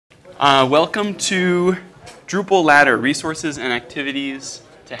Welcome to Drupal Ladder, resources and activities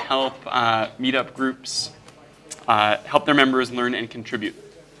to help meetup groups help their members learn and contribute.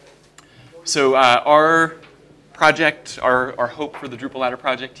 So our project, our hope for the Drupal Ladder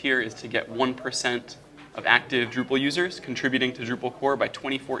project here is to get 1% of active Drupal users contributing to Drupal core by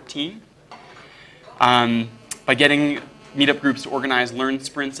 2014. By getting meetup groups to organize learn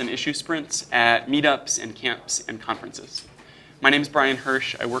sprints and issue sprints at meetups and camps and conferences. My name is Brian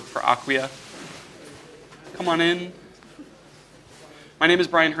Hirsch. I work for Acquia. Come on in. My name is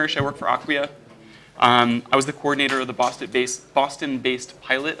Brian Hirsch. I work for Acquia. I was the coordinator of the Boston-based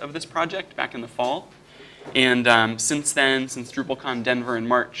pilot of this project back in the fall. And since then, since DrupalCon Denver in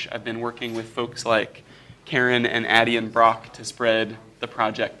March, I've been working with folks like Karen and Addie and Brock to spread the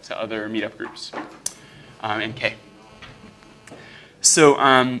project to other meetup groups and Kay. So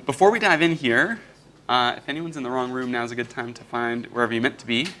before we dive in here, if anyone's in the wrong room, now's a good time to find wherever you meant to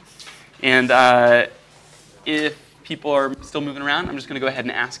be. And if people are still moving around, I'm just going to go ahead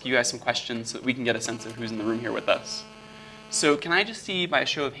and ask you guys some questions so that we can get a sense of who's in the room here with us. So can I just see by a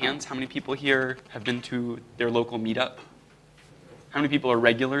show of hands how many people here have been to their local meetup? How many people are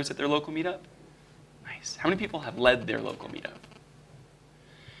regulars at their local meetup? Nice. How many people have led their local meetup?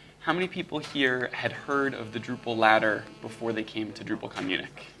 How many people here had heard of the Drupal Ladder before they came to DrupalCon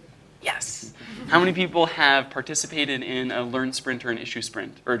Munich? Yes. How many people have participated in a Learn Sprint or an Issue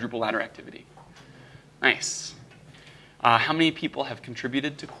Sprint or a Drupal Ladder activity? Nice. How many people have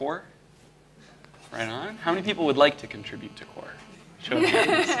contributed to core? Right on. How many people would like to contribute to core? Show of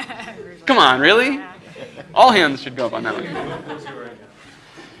hands. Come on, really? All hands should go up on that one.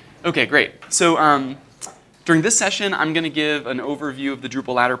 Okay, great. So during this session, I'm going to give an overview of the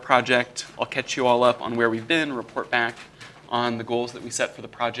Drupal Ladder project. I'll catch you all up on where we've been, report back on the goals that we set for the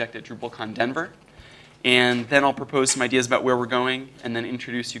project at DrupalCon Denver. And then I'll propose some ideas about where we're going and then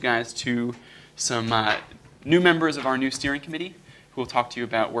introduce you guys to some new members of our new steering committee who will talk to you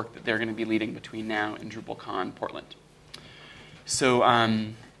about work that they're going to be leading between now and DrupalCon Portland. So,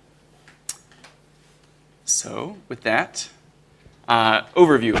 with that,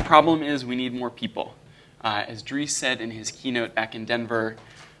 overview. The problem is we need more people. As Dries said in his keynote back in Denver,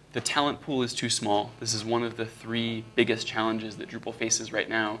 the talent pool is too small. This is one of the three biggest challenges that Drupal faces right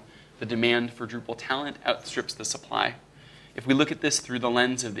now. The demand for Drupal talent outstrips the supply. If we look at this through the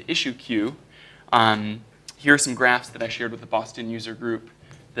lens of the issue queue, here are some graphs that I shared with the Boston user group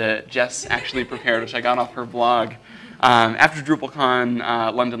that Jess actually prepared, which I got off her blog, after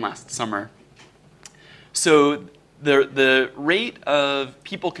DrupalCon London last summer. So the rate of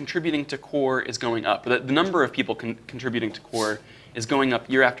people contributing to core is going up. The number of people contributing to core is going up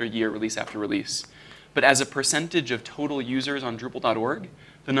year after year, release after release. But as a percentage of total users on Drupal.org,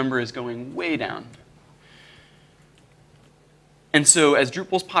 the number is going way down. And so as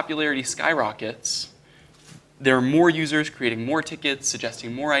Drupal's popularity skyrockets, there are more users creating more tickets,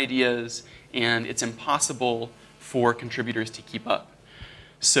 suggesting more ideas, and it's impossible for contributors to keep up.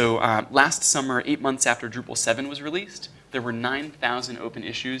 So last summer, 8 months after Drupal 7 was released, there were 9,000 open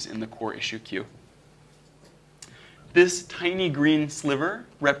issues in the core issue queue. This tiny green sliver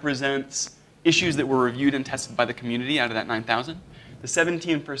represents issues that were reviewed and tested by the community out of that 9,000. The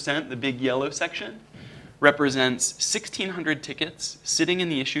 17%, the big yellow section, represents 1,600 tickets sitting in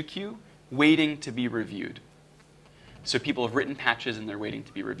the issue queue waiting to be reviewed. So people have written patches and they're waiting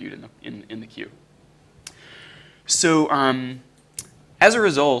to be reviewed in the queue. So as a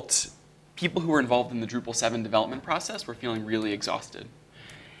result, people who were involved in the Drupal 7 development process were feeling really exhausted.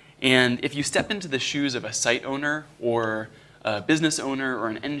 And if you step into the shoes of a site owner or a business owner or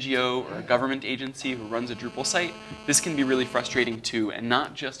an NGO or a government agency who runs a Drupal site, this can be really frustrating too, and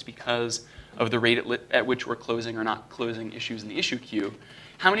not just because of the rate at which we're closing or not closing issues in the issue queue.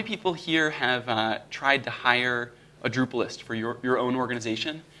 How many people here have tried to hire a Drupalist for your own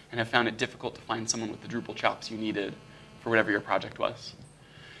organization and have found it difficult to find someone with the Drupal chops you needed for whatever your project was?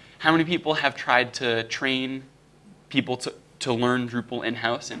 How many people have tried to train people to learn Drupal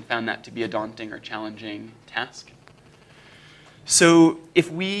in-house and found that to be a daunting or challenging task? So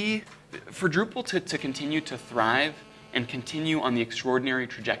for Drupal to continue to thrive and continue on the extraordinary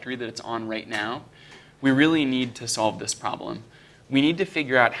trajectory that it's on right now, we really need to solve this problem. We need to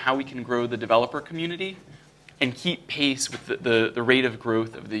figure out how we can grow the developer community and keep pace with the rate of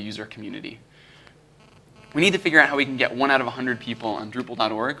growth of the user community. We need to figure out how we can get 1 out of 100 people on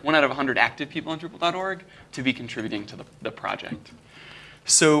Drupal.org, 1 out of 100 active people on Drupal.org to be contributing to the project.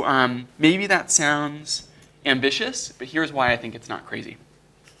 So maybe that sounds ambitious, but here's why I think it's not crazy.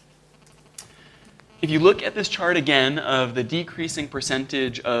 If you look at this chart again of the decreasing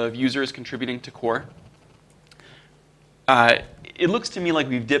percentage of users contributing to core, it looks to me like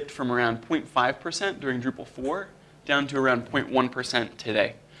we've dipped from around 0.5% during Drupal 4 down to around 0.1%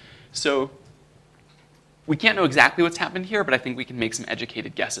 today. So we can't know exactly what's happened here, but I think we can make some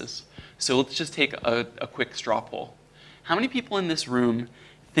educated guesses. So let's just take a quick straw poll. How many people in this room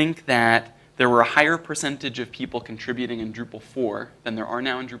think that there were a higher percentage of people contributing in Drupal 4 than there are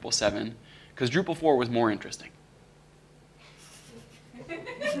now in Drupal 7, because Drupal 4 was more interesting?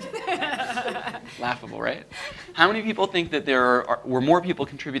 Laughable, right? How many people think that there were more people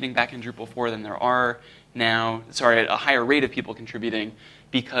contributing back in Drupal 4 than there are now, sorry, a higher rate of people contributing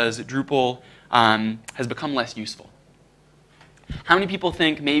because Drupal has become less useful? How many people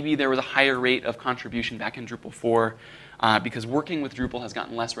think maybe there was a higher rate of contribution back in Drupal 4 because working with Drupal has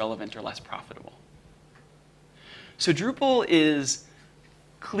gotten less relevant or less profitable? So Drupal is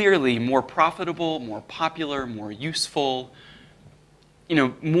clearly more profitable, more popular, more useful,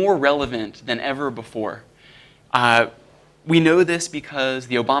 more relevant than ever before. We know this because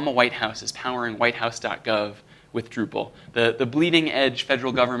the Obama White House is powering whitehouse.gov with Drupal. The bleeding edge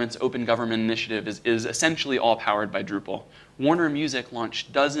federal government's open government initiative is essentially all powered by Drupal. Warner Music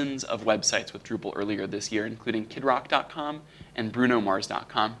launched dozens of websites with Drupal earlier this year, including kidrock.com and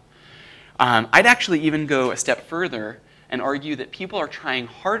brunomars.com. I'd actually even go a step further and argue that people are trying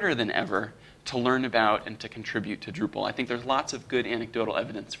harder than ever to learn about and to contribute to Drupal. I think there's lots of good anecdotal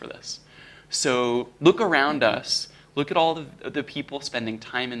evidence for this. So look around us. Look at all the people spending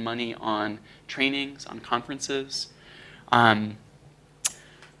time and money on trainings, on conferences. The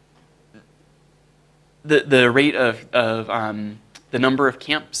rate of the number of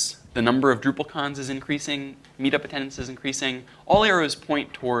camps, the number of DrupalCons is increasing, meetup attendance is increasing. All arrows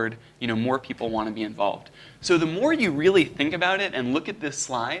point toward more people want to be involved. So the more you really think about it and look at this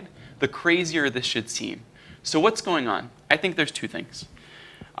slide, the crazier this should seem. So what's going on? I think there's two things.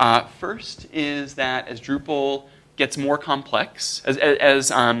 First is that as Drupal gets more complex, as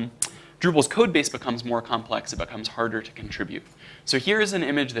Drupal's code base becomes more complex, it becomes harder to contribute. So here is an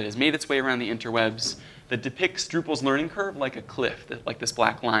image that has made its way around the interwebs that depicts Drupal's learning curve like a cliff, like this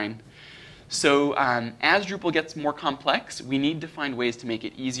black line. So as Drupal gets more complex, we need to find ways to make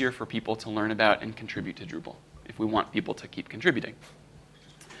it easier for people to learn about and contribute to Drupal if we want people to keep contributing.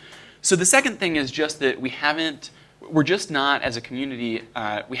 So the second thing is just that we're just not, as a community,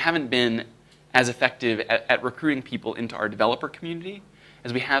 we haven't been as effective at recruiting people into our developer community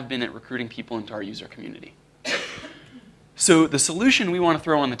as we have been at recruiting people into our user community. So the solution we want to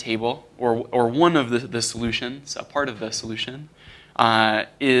throw on the table, or one of the solutions, a part of the solution,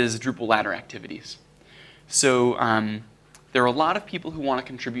 is Drupal Ladder activities. So there are a lot of people who want to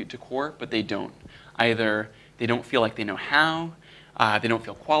contribute to core, but they don't. Either they don't feel like they know how, they don't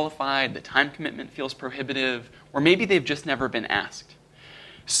feel qualified, the time commitment feels prohibitive, or maybe they've just never been asked.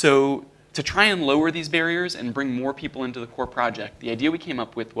 So to try and lower these barriers and bring more people into the core project, the idea we came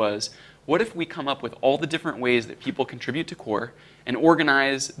up with was, what if we come up with all the different ways that people contribute to core and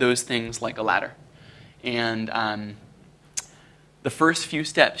organize those things like a ladder? And the first few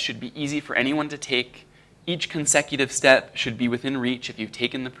steps should be easy for anyone to take. Each consecutive step should be within reach if you've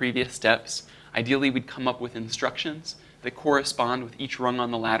taken the previous steps. Ideally, we'd come up with instructions that correspond with each rung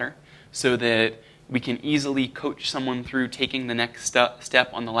on the ladder so that we can easily coach someone through taking the next step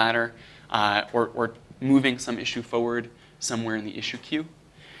on the ladder or moving some issue forward somewhere in the issue queue.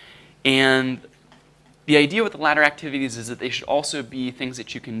 And the idea with the ladder activities is that they should also be things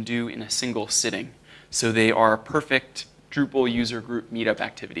that you can do in a single sitting. So they are perfect Drupal user group meetup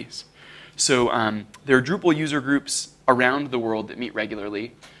activities. So there are Drupal user groups around the world that meet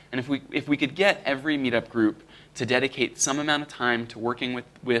regularly. And if we could get every meetup group to dedicate some amount of time to working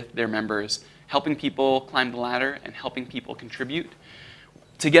with their members, helping people climb the ladder and helping people contribute,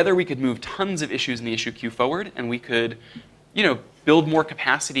 together we could move tons of issues in the issue queue forward, and we could build more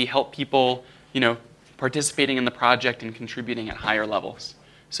capacity, help people participating in the project and contributing at higher levels.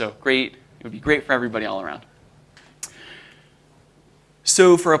 So great, it would be great for everybody all around.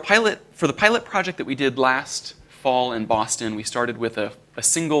 So for the pilot project that we did last fall in Boston, we started with a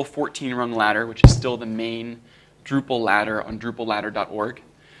single 14-rung ladder, which is still the main Drupal ladder on drupalladder.org.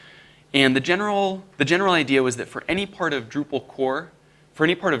 And the general idea was that for any part of Drupal core, for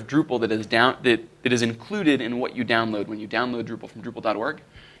any part of Drupal that is included in what you download when you download Drupal from drupal.org,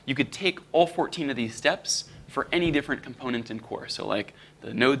 you could take all 14 of these steps for any different component in core. So like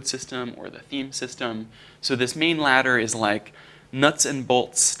the node system or the theme system. So this main ladder is like nuts and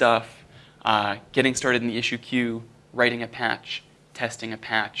bolts stuff, getting started in the issue queue, writing a patch, testing a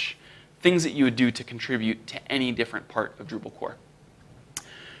patch, things that you would do to contribute to any different part of Drupal core.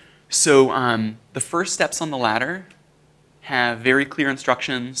 So the first steps on the ladder have very clear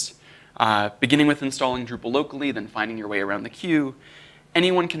instructions. beginning with installing Drupal locally, then finding your way around the queue.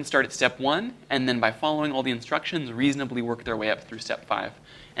 Anyone can start at step 1, and then by following all the instructions, reasonably work their way up through step 5.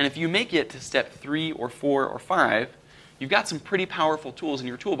 And if you make it to step 3 or 4 or 5, you've got some pretty powerful tools in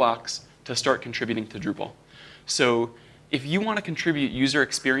your toolbox to start contributing to Drupal. So if you want to contribute user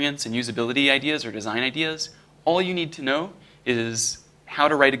experience and usability ideas or design ideas, all you need to know is how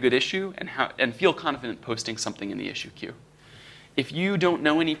to write a good issue and feel confident posting something in the issue queue. If you don't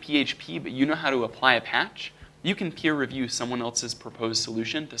know any PHP, but you know how to apply a patch, you can peer review someone else's proposed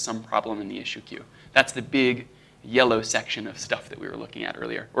solution to some problem in the issue queue. That's the big yellow section of stuff that we were looking at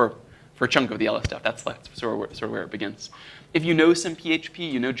earlier, or for a chunk of the yellow stuff. That's sort of where it begins. If you know some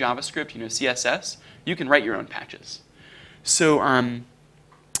PHP, you know JavaScript, you know CSS, you can write your own patches. So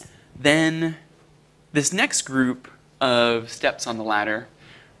then this next group of steps on the ladder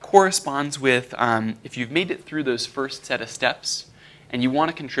corresponds with if you've made it through those first set of steps and you want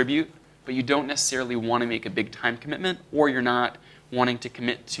to contribute, but you don't necessarily want to make a big time commitment, or you're not wanting to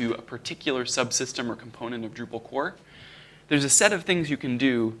commit to a particular subsystem or component of Drupal core, there's a set of things you can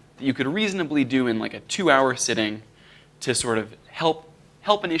do that you could reasonably do in like a 2-hour sitting to sort of help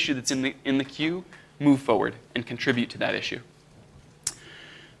an issue that's in the queue move forward and contribute to that issue.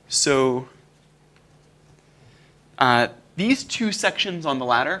 So these 2 sections on the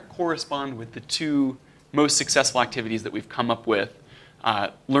ladder correspond with the 2 most successful activities that we've come up with,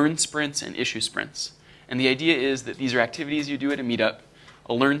 Learn sprints and issue sprints. And the idea is that these are activities you do at a meetup.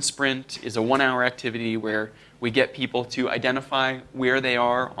 A Learn sprint is a 1-hour activity where we get people to identify where they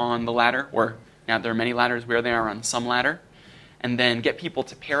are on the ladder, or now there are many ladders, where they are on some ladder, and then get people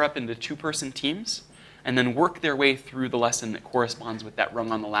to pair up into 2-person teams, and then work their way through the lesson that corresponds with that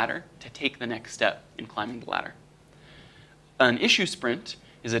rung on the ladder to take the next step in climbing the ladder. An issue sprint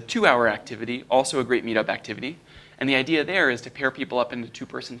is a 2-hour activity, also a great meetup activity, and the idea there is to pair people up into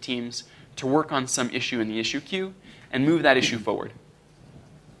 2-person teams to work on some issue in the issue queue and move that issue forward.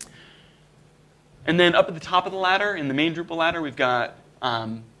 And then up at the top of the ladder, in the main Drupal ladder, we've got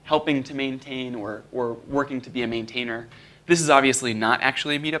helping to maintain or working to be a maintainer. This is obviously not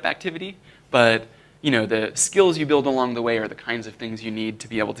actually a meetup activity, but the skills you build along the way are the kinds of things you need to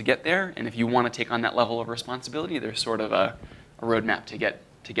be able to get there. And if you want to take on that level of responsibility, there's sort of a roadmap to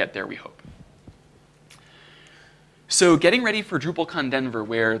get there, we hope. So getting ready for DrupalCon Denver,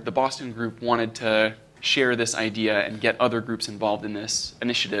 where the Boston group wanted to share this idea and get other groups involved in this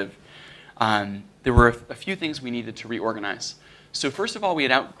initiative, there were a few things we needed to reorganize. So first of all, we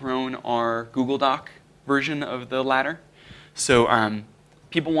had outgrown our Google Doc version of the ladder. So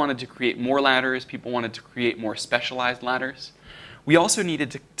people wanted to create more ladders. People wanted to create more specialized ladders. We also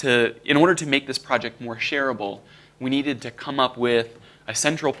needed to, in order to make this project more shareable, we needed to come up with a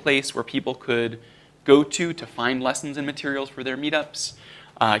central place where people could go to find lessons and materials for their meetups,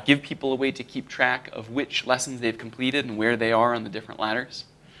 give people a way to keep track of which lessons they've completed and where they are on the different ladders,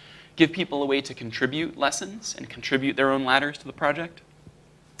 give people a way to contribute lessons and contribute their own ladders to the project,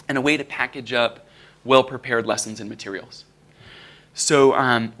 and a way to package up well-prepared lessons and materials.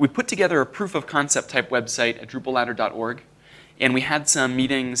 So we put together a proof of concept type website at DrupalLadder.org, and we had some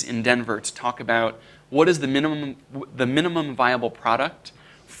meetings in Denver to talk about what is the minimum viable product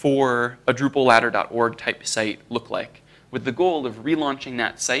for a DrupalLadder.org type site look like, with the goal of relaunching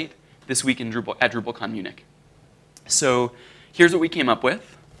that site this week at DrupalCon Munich. So here's what we came up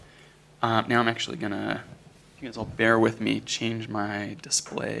with. Now I'm actually going to, you guys all bear with me, change my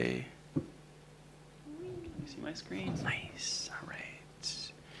display. Can you see my screen? Nice. All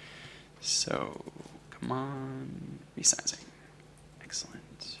right. So come on, resizing.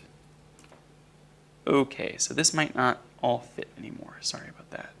 Excellent. Okay, so this might not all fit anymore. Sorry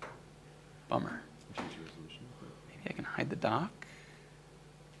about that. Bummer. Maybe I can hide the doc.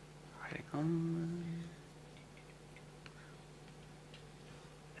 Hiding on.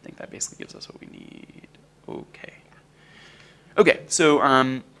 I think that basically gives us what we need. Okay. Okay,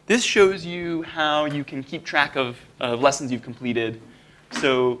 so this shows you how you can keep track of lessons you've completed.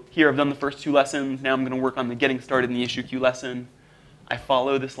 So here I've done the first 2 lessons. Now I'm going to work on the getting started in the issue queue lesson. I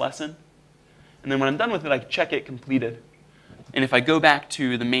follow this lesson. And then when I'm done with it, I check it completed. And if I go back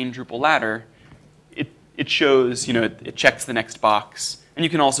to the main Drupal ladder, it shows, it checks the next box. And you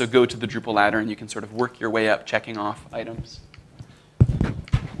can also go to the Drupal ladder and you can sort of work your way up checking off items.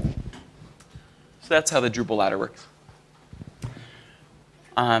 So that's how the Drupal ladder works.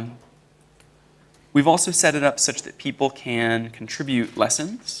 We've also set it up such that people can contribute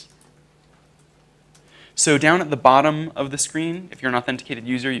lessons. So down at the bottom of the screen, if you're an authenticated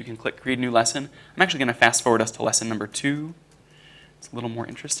user, you can click Create New Lesson. I'm actually going to fast forward us to lesson number 2. It's a little more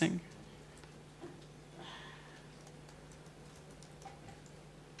interesting.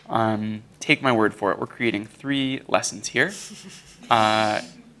 Take my word for it. We're creating 3 lessons here.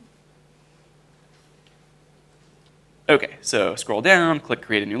 Okay, so scroll down, click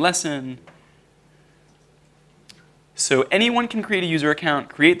Create a New Lesson. So anyone can create a user account,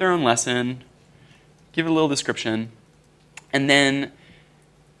 create their own lesson, give it a little description, and then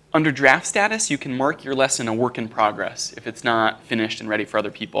under draft status, you can mark your lesson a work in progress if it's not finished and ready for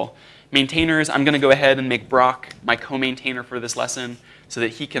other people. Maintainers, I'm going to go ahead and make Brock my co-maintainer for this lesson so that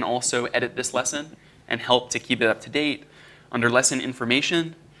he can also edit this lesson and help to keep it up to date. Under lesson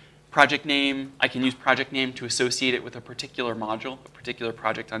information, project name, I can use project name to associate it with a particular module, a particular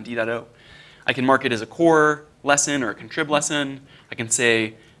project on D.O. I can mark it as a core lesson or a contrib lesson. I can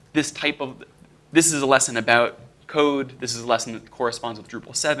say this is a lesson about code. This is a lesson that corresponds with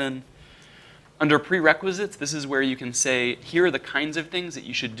Drupal 7. Under prerequisites, this is where you can say, here are the kinds of things that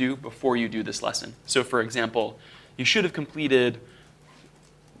you should do before you do this lesson. So for example, you should have completed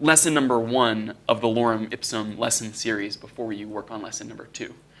lesson number 1 of the Lorem Ipsum lesson series before you work on lesson number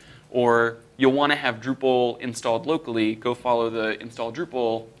 2. Or you'll want to have Drupal installed locally. Go follow the install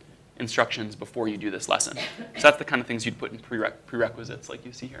Drupal instructions before you do this lesson. So that's the kind of things you'd put in prerequisites like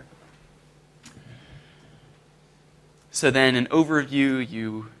you see here. So then an overview,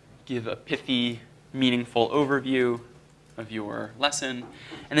 you give a pithy, meaningful overview of your lesson.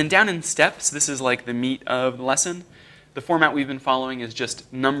 And then down in steps, this is like the meat of the lesson. The format we've been following is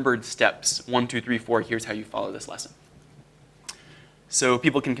just numbered steps. 1, 2, 3, 4, here's how you follow this lesson. So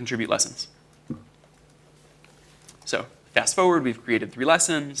people can contribute lessons. So fast forward, we've created 3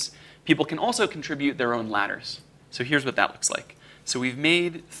 lessons. People can also contribute their own ladders. So here's what that looks like. So we've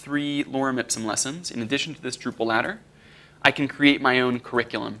made 3 Lorem Ipsum lessons in addition to this Drupal ladder. I can create my own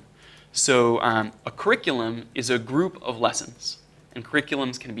curriculum. So a curriculum is a group of lessons, and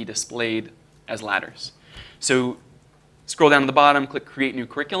curriculums can be displayed as ladders. So scroll down to the bottom, click Create New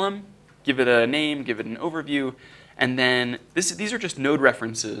Curriculum, give it a name, give it an overview, and then these are just node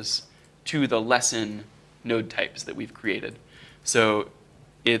references to the lesson node types that we've created. So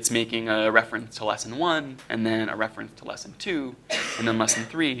it's making a reference to lesson 1, and then a reference to lesson 2, and then lesson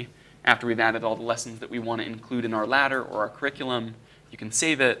 3. After we've added all the lessons that we want to include in our ladder or our curriculum, you can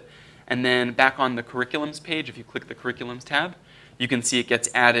save it. And then back on the curriculums page, if you click the curriculums tab, you can see it gets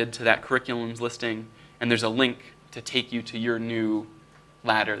added to that curriculums listing, and there's a link to take you to your new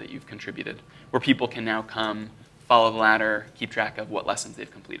ladder that you've contributed, where people can now come, follow the ladder, keep track of what lessons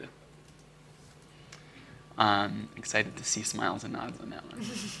they've completed. Excited to see smiles and nods on that one.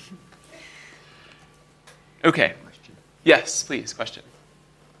 Okay. Question. Yes, please, question.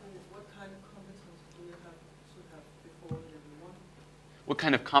 What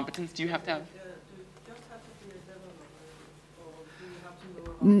kind of competence do you have to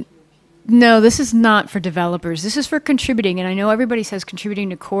have? No, this is not for developers. This is for contributing. And I know everybody says contributing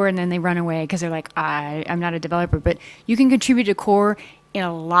to core and then they run away because they're like, I'm not a developer. But you can contribute to core in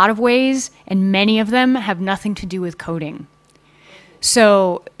a lot of ways, and many of them have nothing to do with coding.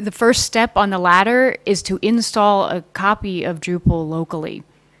 So the first step on the ladder is to install a copy of Drupal locally.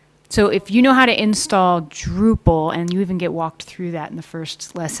 So if you know how to install Drupal, and you even get walked through that in the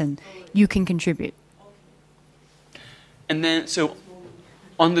first lesson, you can contribute. And then, so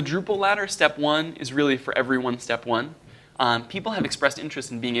on the Drupal ladder, step 1 is really for everyone step 1. People have expressed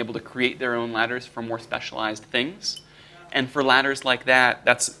interest in being able to create their own ladders for more specialized things. And for ladders like that,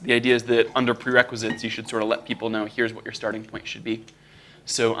 the idea is that under prerequisites, you should sort of let people know, here's what your starting point should be.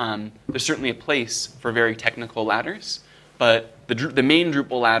 So there's certainly a place for very technical ladders. But the main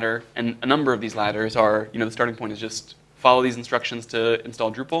Drupal ladder, and a number of these ladders are, the starting point is just follow these instructions to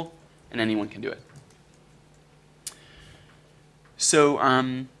install Drupal, and anyone can do it. So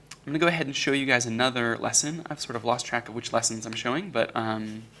I'm going to go ahead and show you guys another lesson. I've sort of lost track of which lessons I'm showing, but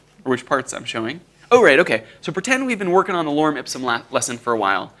or which parts I'm showing. Oh, right, okay. So pretend we've been working on the Lorem Ipsum lesson for a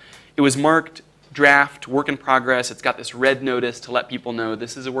while. It was marked draft, work in progress. It's got this red notice to let people know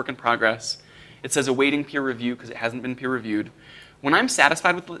this is a work in progress. It says awaiting peer review because it hasn't been peer reviewed. When I'm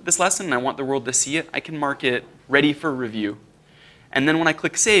satisfied with this lesson and I want the world to see it, I can mark it ready for review. And then when I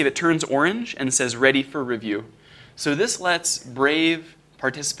click save, it turns orange and says ready for review. So this lets brave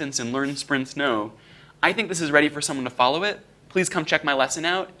participants in Learn sprints know, I think this is ready for someone to follow it. Please come check my lesson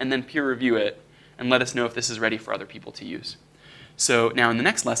out and then peer review it and let us know if this is ready for other people to use. So now in the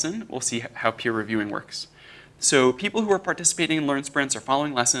next lesson, we'll see how peer reviewing works. So people who are participating in Learn sprints or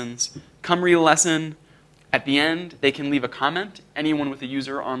following lessons, come read a lesson. At the end, they can leave a comment. Anyone with a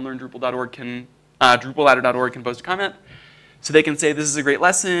user on learndrupal.org can, DrupalLadder.org can post a comment. So they can say, this is a great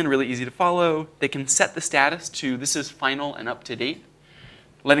lesson, really easy to follow. They can set the status to, this is final and up to date,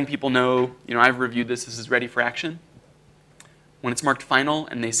 letting people know, I've reviewed this is ready for action. When it's marked final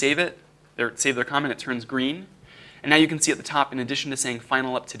and they save it, save their comment, it turns green. And now you can see at the top, in addition to saying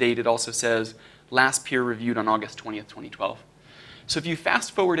final up to date, it also says last peer reviewed on August 20th, 2012. So if you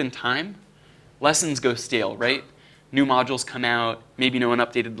fast forward in time, lessons go stale, right? New modules come out, maybe no one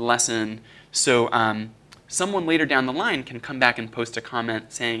updated the lesson. So someone later down the line can come back and post a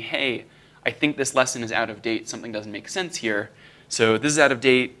comment saying, hey, I think this lesson is out of date, something doesn't make sense here. So this is out of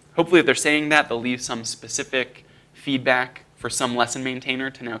date. Hopefully if they're saying that, they'll leave some specific feedback for some lesson maintainer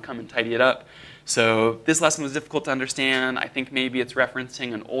to now come and tidy it up. So this lesson was difficult to understand. I think maybe it's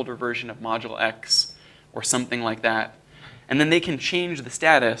referencing an older version of module X or something like that. And then they can change the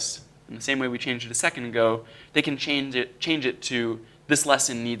status in the same way we changed it a second ago. They can change it to this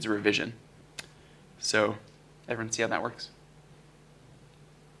lesson needs a revision. So everyone see how that works?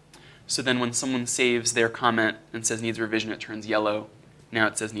 So then when someone saves their comment and says needs revision, it turns yellow. Now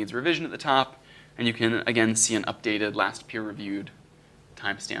it says needs revision at the top. And you can, again, see an updated last peer-reviewed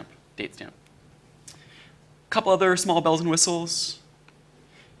timestamp, date stamp. A couple other small bells and whistles.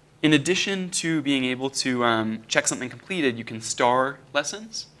 In addition to being able to check something completed, you can star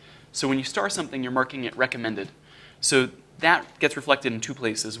lessons. So when you star something, you're marking it recommended. So that gets reflected in two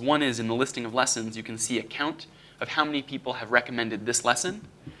places. One is in the listing of lessons, you can see a count of how many people have recommended this lesson.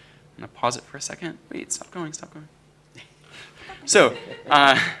 I'm going to pause it for a second. Wait, stop going, stop going. So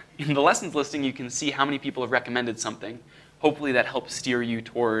in the lessons listing, you can see how many people have recommended something. Hopefully that helps steer you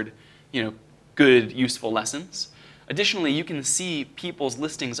toward good, useful lessons. Additionally, you can see people's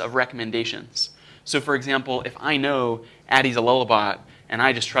listings of recommendations. So for example, if I know Addie's a lullabot and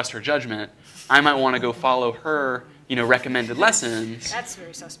I just trust her judgment, I might want to go follow her recommended lessons. That's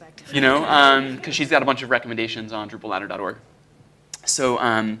very suspect. Because she's got a bunch of recommendations on DrupalLadder.org.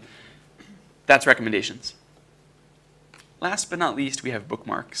 So that's recommendations. Last but not least, we have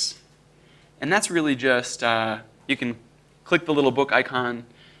bookmarks. And that's really just, you can click the little book icon,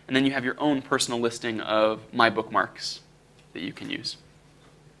 and then you have your own personal listing of my bookmarks that you can use.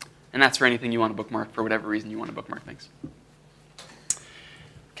 And that's for anything you want to bookmark, for whatever reason you want to bookmark things.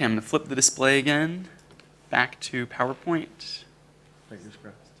 Okay, I'm going to flip the display again, back to PowerPoint. Fingers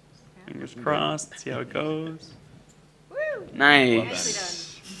crossed. Fingers crossed, see how it goes. Woo!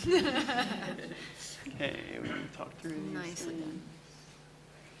 Nice. Nicely done. Okay, we can talk through these. Nicely done.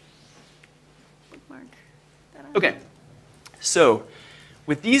 Bookmark. Okay, so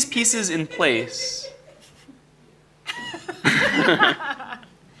with these pieces in place,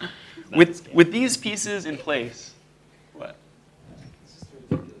 with these pieces in place, what?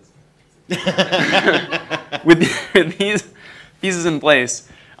 with these pieces in place,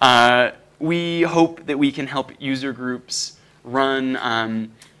 we hope that we can help user groups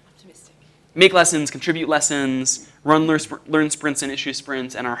run, make lessons, contribute lessons, run learn sprints and issue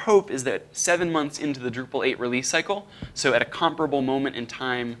sprints, and our hope is that 7 months into the Drupal 8 release cycle, so at a comparable moment in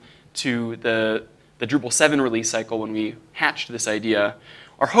time to the Drupal 7 release cycle when we hatched this idea,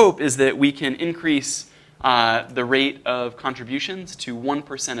 our hope is that we can increase the rate of contributions to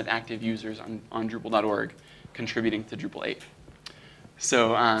 1% of active users on Drupal.org contributing to Drupal 8.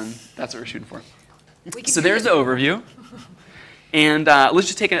 So that's what we're shooting for. So there's the overview. And let's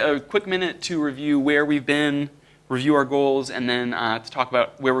just take a quick minute to review where we've been, review our goals, and then to talk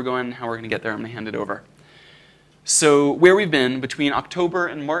about where we're going and how we're going to get there. I'm going to hand it over. So where we've been, between October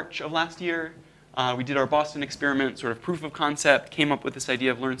and March of last year, we did our Boston experiment, sort of proof of concept, came up with this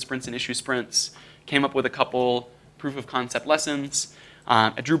idea of learn sprints and issue sprints, came up with a couple proof of concept lessons.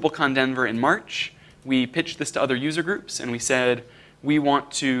 At DrupalCon Denver in March, we pitched this to other user groups, and we said, we want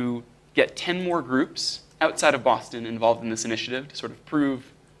to get 10 more groups outside of Boston involved in this initiative to sort of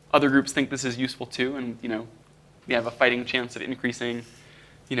prove other groups think this is useful too, and we have a fighting chance of increasing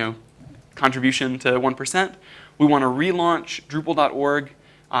contribution to 1%. We want to relaunch Drupal.org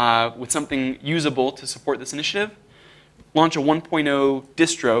with something usable to support this initiative. Launch a 1.0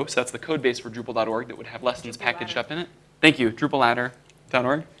 distro, so that's the code base for Drupal.org that would have lessons packaged up in it. Thank you,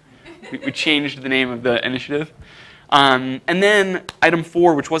 DrupalLadder.org. We changed the name of the initiative. And then item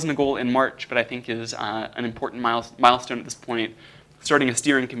 4, which wasn't a goal in March, but I think is an important milestone at this point, starting a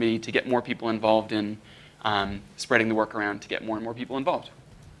steering committee to get more people involved in spreading the work around to get more and more people involved.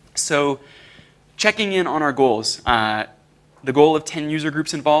 So checking in on our goals. The goal of 10 user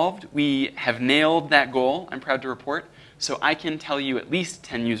groups involved, we have nailed that goal, I'm proud to report. So I can tell you at least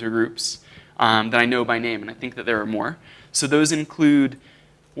 10 user groups that I know by name, and I think that there are more. So those include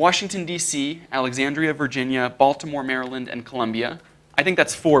Washington, D.C., Alexandria, Virginia, Baltimore, Maryland, and Columbia. I think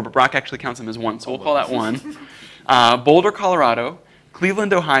that's 4, but Brock actually counts them as 1, so we'll call that 1. Boulder, Colorado,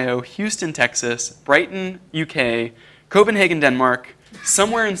 Cleveland, Ohio, Houston, Texas, Brighton, UK, Copenhagen, Denmark,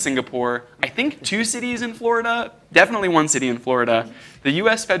 somewhere in Singapore, I think 2 cities in Florida, definitely 1 city in Florida. The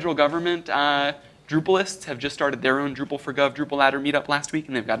US federal government Drupalists have just started their own Drupal for Gov Drupal Ladder meetup last week,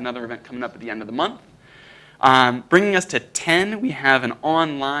 and they've got another event coming up at the end of the month. Bringing us to 10, we have an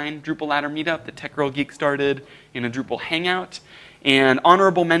online Drupal Ladder meetup that Tech Girl Geek started in a Drupal Hangout. And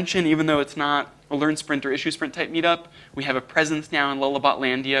honorable mention, even though it's not a Learn Sprint or Issue Sprint type meetup, we have a presence now in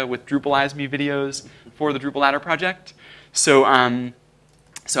Lullabotlandia with Drupalize Me videos for the Drupal Ladder project. So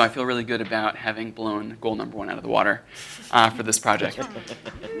I feel really good about having blown goal number 1 out of the water for this project.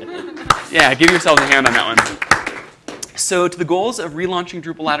 Yeah, give yourselves a hand on that one. So to the goals of relaunching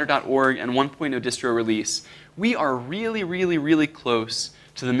DrupalLadder.org and 1.0 distro release, we are really, really, really close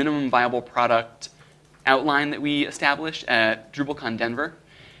to the minimum viable product outline that we established at DrupalCon Denver.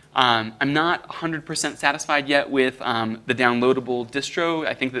 I'm not 100% satisfied yet with the downloadable distro.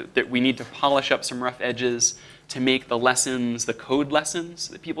 I think that we need to polish up some rough edges to make the lessons, the code lessons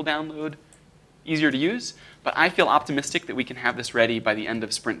that people download, easier to use. But I feel optimistic that we can have this ready by the end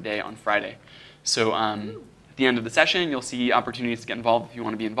of Sprint Day on Friday. So at the end of the session, you'll see opportunities to get involved if you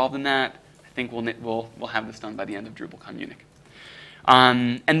want to be involved in that. I think we'll have this done by the end of DrupalCon Munich.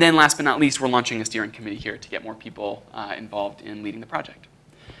 And then last but not least, we're launching a steering committee here to get more people involved in leading the project.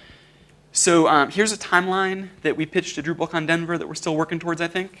 So here's a timeline that we pitched to DrupalCon Denver that we're still working towards, I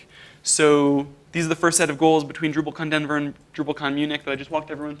think. So these are the first set of goals between DrupalCon Denver and DrupalCon Munich that I just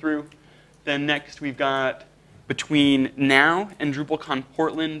walked everyone through. Then next we've got between now and DrupalCon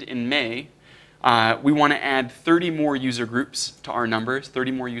Portland in May, we want to add 30 more user groups to our numbers,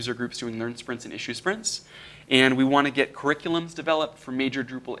 30 more user groups doing Learn Sprints and Issue Sprints. And we want to get curriculums developed for major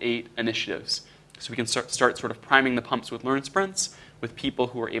Drupal 8 initiatives. So we can start sort of priming the pumps with Learn Sprints with people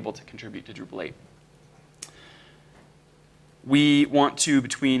who are able to contribute to Drupal 8. We want to,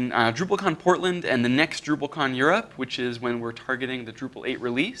 between DrupalCon Portland and the next DrupalCon Europe, which is when we're targeting the Drupal 8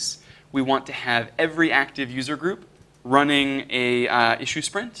 release, we want to have every active user group running a issue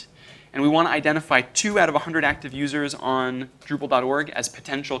sprint. And we want to identify 2 out of 100 active users on Drupal.org as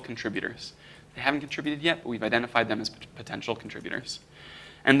potential contributors. They haven't contributed yet, but we've identified them as potential contributors.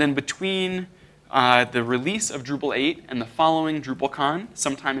 And then between the release of Drupal 8 and the following DrupalCon,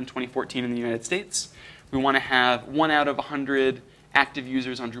 sometime in 2014 in the United States, we want to have 1 out of 100 active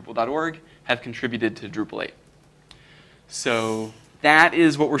users on Drupal.org have contributed to Drupal 8. So that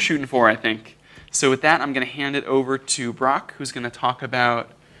is what we're shooting for, I think. So with that, I'm going to hand it over to Brock, who's going to talk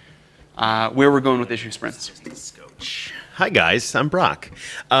about where we're going with issue sprints. Hi, guys. I'm Brock.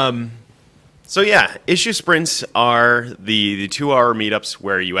 So yeah, issue sprints are the 2-hour meetups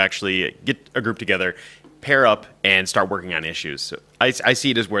where you actually get a group together, pair up, and start working on issues. So I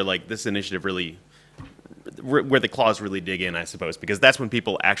see it as where like this initiative really, where the claws really dig in, I suppose, because that's when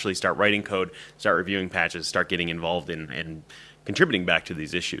people actually start writing code, start reviewing patches, start getting involved in and contributing back to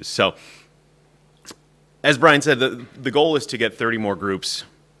these issues. So as Brian said, the goal is to get 30 more groups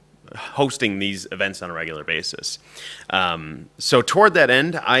hosting these events on a regular basis. So toward that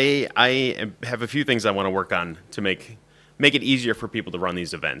end, I have a few things I want to work on to make it easier for people to run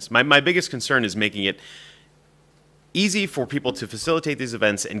these events. My biggest concern is making it easy for people to facilitate these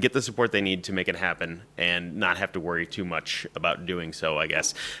events and get the support they need to make it happen and not have to worry too much about doing so, I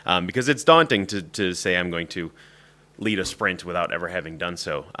guess. Because it's daunting to say I'm going to lead a sprint without ever having done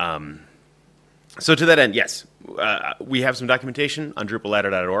so. So to that end, yes, we have some documentation on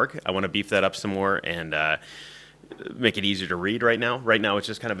DrupalLadder.org. I want to beef that up some more and make it easier to read right now. Right now, it's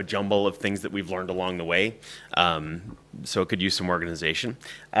just kind of a jumble of things that we've learned along the way, so it could use some organization.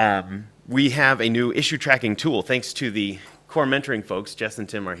 We have a new issue tracking tool, thanks to the core mentoring folks. Jess and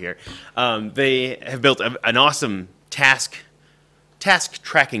Tim are here. They have built an awesome task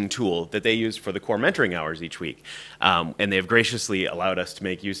tracking tool that they use for the core mentoring hours each week. And they have graciously allowed us to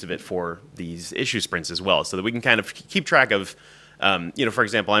make use of it for these issue sprints as well, so that we can kind of keep track of, for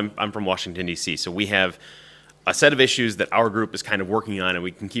example, I'm from Washington, D.C., so we have a set of issues that our group is kind of working on, and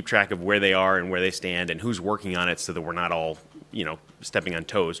we can keep track of where they are and where they stand and who's working on it so that we're not all, stepping on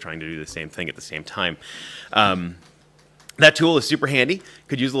toes trying to do the same thing at the same time. That tool is super handy.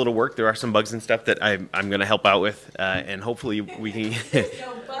 Could use a little work. There are some bugs and stuff that I'm going to help out with, and hopefully we can.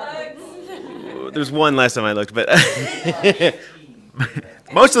 No bugs. There's one last time I looked, but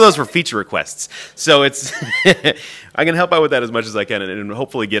most of those were feature requests. So it's I can help out with that as much as I can, and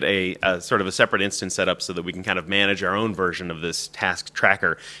hopefully get a sort of a separate instance set up so that we can kind of manage our own version of this task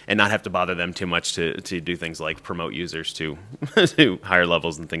tracker and not have to bother them too much to do things like promote users to to higher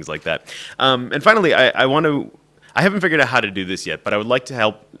levels and things like that. And finally, I haven't figured out how to do this yet, but I would like to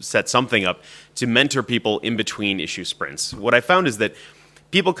help set something up to mentor people in between issue sprints. What I found is that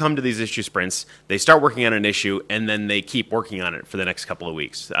people come to these issue sprints, they start working on an issue, and then they keep working on it for the next couple of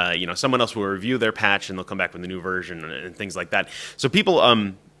weeks. Someone else will review their patch, and they'll come back with a new version and things like that. So people,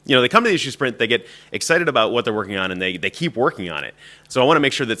 they come to the issue sprint, they get excited about what they're working on, and they keep working on it. So I want to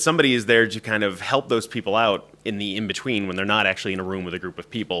make sure that somebody is there to kind of help those people out in the in-between when they're not actually in a room with a group of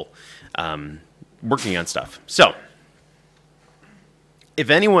people working on stuff. So if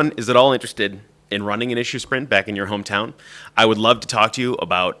anyone is at all interested in running an issue sprint back in your hometown, I would love to talk to you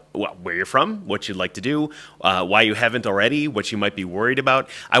about where you're from, what you'd like to do, why you haven't already, what you might be worried about.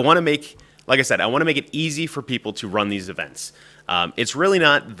 I want to make, like I said, I want to make it easy for people to run these events. It's really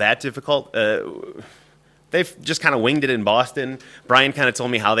not that difficult. They've just kind of winged it in Boston. Brian kind of told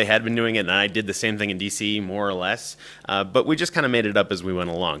me how they had been doing it, and I did the same thing in DC, more or less. But we just kind of made it up as we went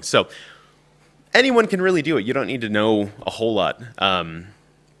along. So anyone can really do it. You don't need to know a whole lot.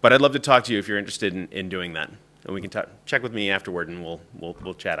 But I'd love to talk to you if you're interested in doing that. And we can check with me afterward, and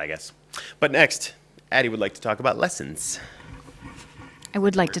we'll chat, I guess. But next, Addie would like to talk about lessons. I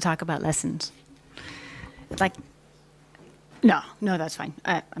would like to talk about lessons. No, that's fine.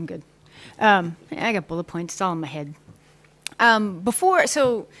 I'm good. I got bullet points. It's all in my head. When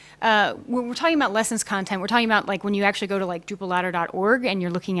we're talking about lessons content, we're talking about like when you actually go to like DrupalLadder.org and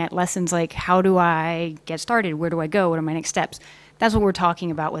you're looking at lessons like, how do I get started? Where do I go? What are my next steps? That's what we're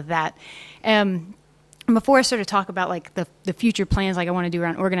talking about with that. Before I sort of talk about like the future plans like I want to do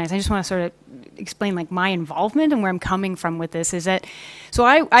around organize, I just want to sort of explain like my involvement and where I'm coming from with this is that, so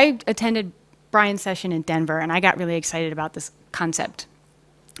I attended Brian's session in Denver and I got really excited about this concept.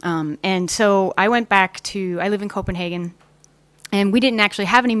 And so I went back I live in Copenhagen, and we didn't actually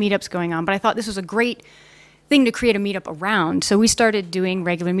have any meetups going on, but I thought this was a great thing to create a meetup around. So we started doing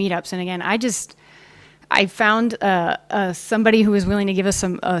regular meetups. And again, I found somebody who was willing to give us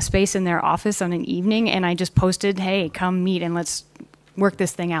some space in their office on an evening, and I just posted, hey, come meet and let's work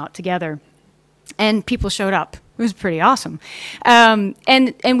this thing out together. And people showed up. It was pretty awesome.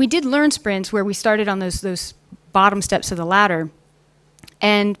 And we did learn sprints where we started on those bottom steps of the ladder.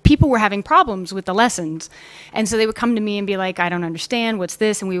 And people were having problems with the lessons. And so they would come to me and be like, I don't understand, what's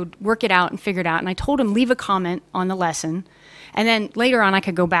this? And we would work it out and figure it out. And I told them, leave a comment on the lesson. And then later on, I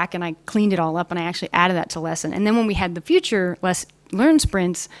could go back and I cleaned it all up and I actually added that to lesson. And then when we had the future learn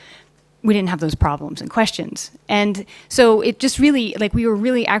sprints, we didn't have those problems and questions. And so it just really, like we were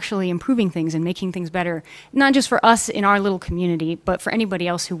really actually improving things and making things better, not just for us in our little community, but for anybody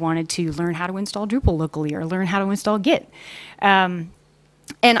else who wanted to learn how to install Drupal locally or learn how to install Git.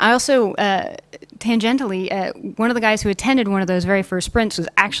 And I also, tangentially, one of the guys who attended one of those very first sprints was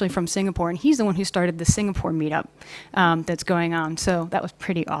actually from Singapore, and he's the one who started the Singapore meetup that's going on. So that was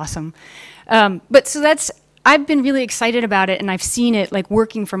pretty awesome. I've been really excited about it, and I've seen it like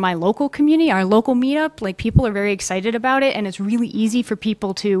working for my local community, our local meetup. Like people are very excited about it, and it's really easy for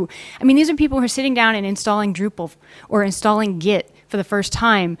people to. I mean, these are people who are sitting down and installing Drupal or installing Git for the first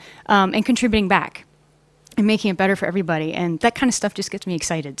time and contributing back and making it better for everybody, and that kind of stuff just gets me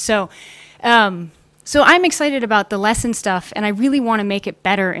excited. So I'm excited about the lesson stuff, and I really want to make it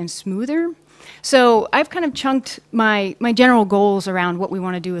better and smoother. So I've kind of chunked my general goals around what we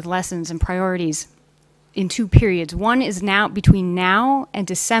want to do with lessons and priorities in 2 periods. One is now between now and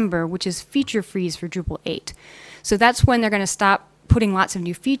December, which is feature freeze for Drupal 8. So that's when they're going to stop putting lots of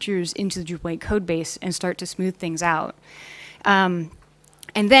new features into the Drupal 8 code base and start to smooth things out. And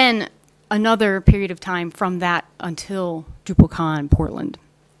then another period of time from that until DrupalCon Portland.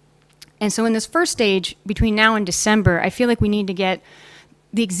 And so in this first stage, between now and December, I feel like we need to get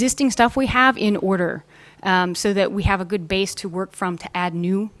the existing stuff we have in order so that we have a good base to work from to add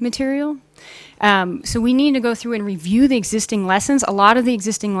new material. So we need to go through and review the existing lessons. A lot of the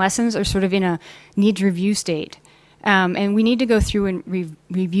existing lessons are sort of in a needs review state. And we need to go through and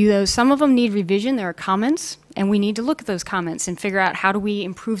review those. Some of them need revision. There are comments, and we need to look at those comments and figure out how do we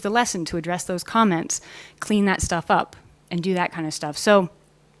improve the lesson to address those comments, clean that stuff up, and do that kind of stuff. So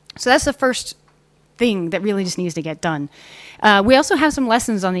that's the first thing that really just needs to get done. We also have some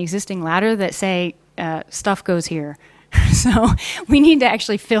lessons on the existing ladder that say stuff goes here. So we need to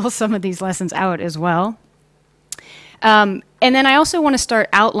actually fill some of these lessons out as well. And then I also want to start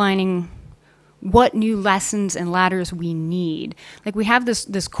outlining what new lessons and ladders we need. Like we have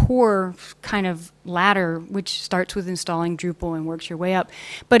this core kind of ladder which starts with installing Drupal and works your way up.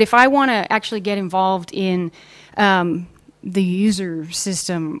 But if I want to actually get involved in the user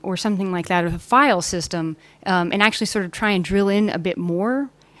system or something like that, or the file system, and actually sort of try and drill in a bit more,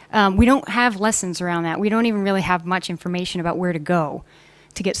 we don't have lessons around that. We don't even really have much information about where to go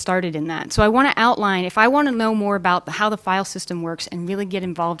to get started in that. So I want to outline, if I want to know more about how the file system works and really get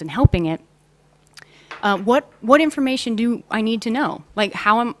involved in helping it, What information do I need to know?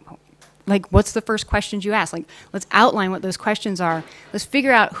 Like what's the first questions you ask? Like, let's outline what those questions are. Let's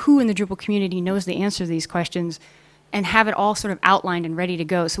figure out who in the Drupal community knows the answer to these questions and have it all sort of outlined and ready to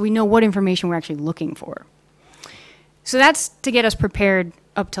go so we know what information we're actually looking for. So that's to get us prepared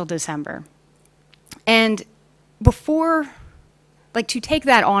up till December. And before, like to take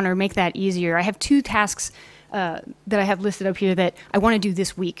that on or make that easier, I have 2 tasks that I have listed up here that I want to do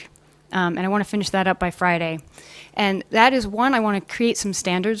this week. And I want to finish that up by Friday. And that is one, I want to create some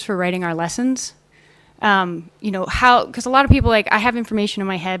standards for writing our lessons. You know, because a lot of people, like, I have information in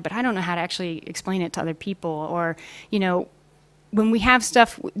my head, but I don't know how to actually explain it to other people. Or, you know, when we have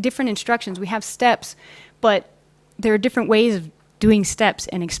stuff, different instructions, we have steps, but there are different ways of doing steps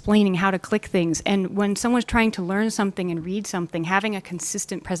and explaining how to click things. And when someone's trying to learn something and read something, having a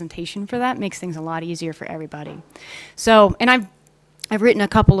consistent presentation for that makes things a lot easier for everybody. So, and I've written a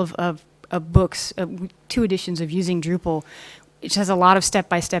couple of books, 2 editions of Using Drupal, which has a lot of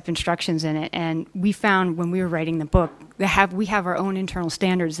step-by-step instructions in it. And we found when we were writing the book, we have our own internal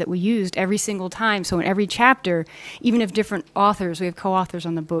standards that we used every single time. So in every chapter, even if different authors, we have co-authors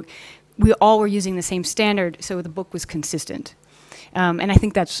on the book, we all were using the same standard, so the book was consistent. And I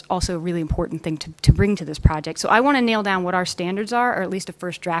think that's also a really important thing to bring to this project. So I want to nail down what our standards are, or at least a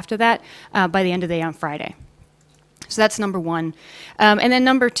first draft of that, by the end of the day on Friday. So that's number 1. And then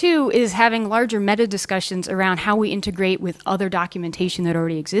number 2 is having larger meta discussions around how we integrate with other documentation that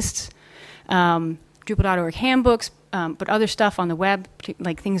already exists. Drupal.org handbooks, but other stuff on the web,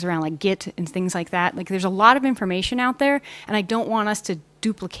 like things around like Git and things like that. Like there's a lot of information out there, and I don't want us to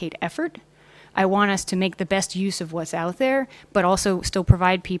duplicate effort. I want us to make the best use of what's out there, but also still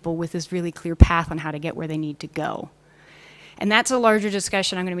provide people with this really clear path on how to get where they need to go. And that's a larger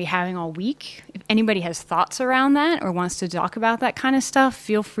discussion I'm going to be having all week. If anybody has thoughts around that or wants to talk about that kind of stuff,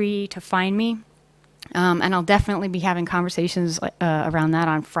 feel free to find me. And I'll definitely be having conversations around that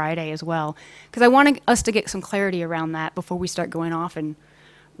on Friday as well, because I want us to get some clarity around that before we start going off and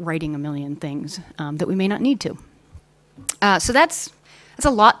writing a million things that we may not need to. So that's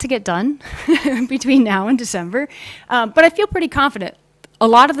a lot to get done between now and December, but I feel pretty confident. A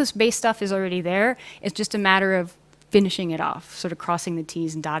lot of this base stuff is already there. It's just a matter of finishing it off, sort of crossing the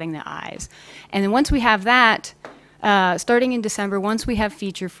T's and dotting the I's. And then once we have that, starting in December, once we have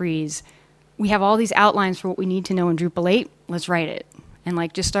feature freeze, we have all these outlines for what we need to know in Drupal 8, let's write it. And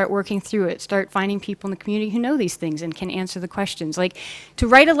like just start working through it. Start finding people in the community who know these things and can answer the questions. Like to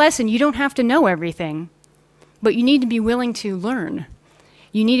write a lesson, you don't have to know everything, but you need to be willing to learn.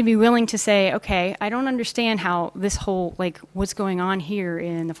 You need to be willing to say, okay, I don't understand how this whole, like, what's going on here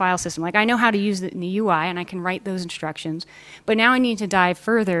in the file system. Like, I know how to use it in the UI, and I can write those instructions. But now I need to dive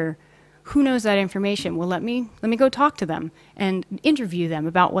further. Who knows that information? Well, let me go talk to them and interview them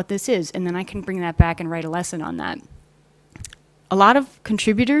about what this is, and then I can bring that back and write a lesson on that. A lot of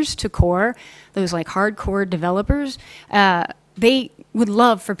contributors to core, those, like, hardcore developers, they would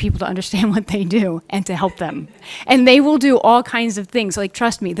love for people to understand what they do and to help them. And they will do all kinds of things. Like,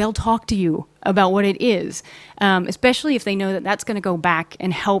 trust me, they'll talk to you about what it is, especially if they know that that's going to go back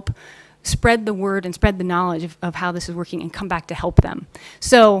and help spread the word and spread the knowledge of how this is working and come back to help them.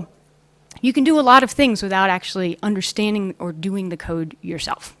 So you can do a lot of things without actually understanding or doing the code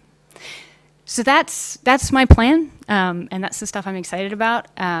yourself. So that's my plan, and that's the stuff I'm excited about.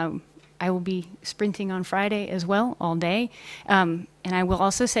 I will be sprinting on Friday as well, all day. And I will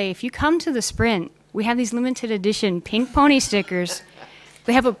also say, if you come to the sprint, we have these limited edition pink pony stickers.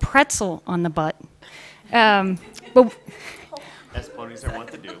 They have a pretzel on the butt. But As ponies are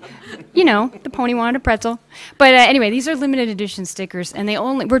wont to do. you know, the pony wanted a pretzel. But anyway, these are limited edition stickers, and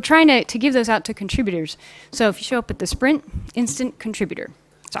we're trying to give those out to contributors. So if you show up at the sprint, instant contributor.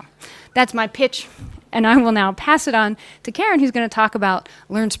 So that's my pitch, and I will now pass it on to Karen, who's going to talk about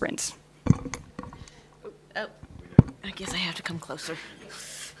Learn Sprints. Oh, I guess I have to come closer.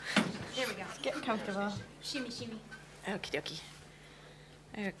 There we go. Get comfortable. Shimmy, shimmy. Okie dokie.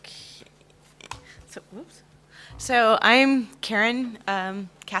 Okay. So, whoops. So I'm Karen,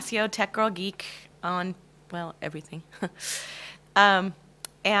 Casio Tech Girl Geek on, well, everything. And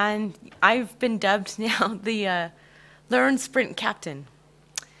I've been dubbed now the Learn Sprint Captain.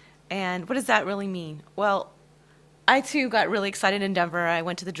 And what does that really mean? Well, I too got really excited in Denver. I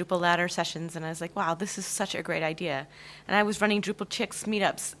went to the Drupal Ladder sessions and I was like, wow, this is such a great idea. And I was running Drupal Chicks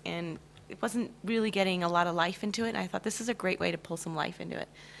meetups and it wasn't really getting a lot of life into it. And I thought this is a great way to pull some life into it.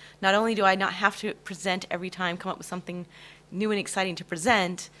 Not only do I not have to present every time, come up with something new and exciting to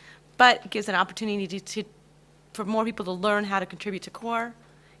present, but it gives an opportunity for more people to learn how to contribute to core,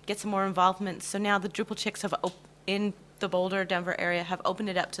 get some more involvement. So now the Drupal Chicks in the Boulder, Denver area have opened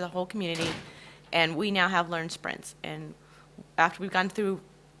it up to the whole community. And we now have Learn sprints. And after we've gone through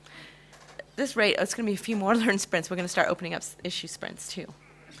this rate, it's going to be a few more Learn sprints. We're going to start opening up issue sprints too.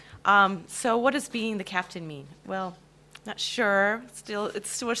 So what does being the captain mean? Well, not sure.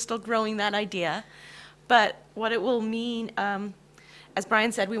 We're still growing that idea. But what it will mean, as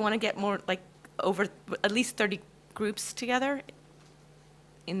Brian said, we want to get more, like, over at least 30 groups together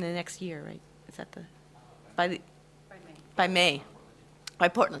in the next year, right? Is that by May. By May. By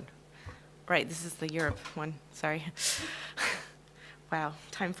Portland. Right, this is the Europe one, sorry. Wow,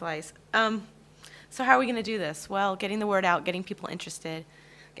 time flies. So how are we going to do this? Well, getting the word out, getting people interested.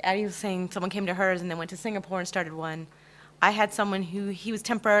 Addie was saying someone came to hers and then went to Singapore and started one. I had someone he was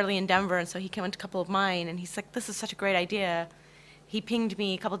temporarily in Denver, and so he came to a couple of mine, and he's like, this is such a great idea. He pinged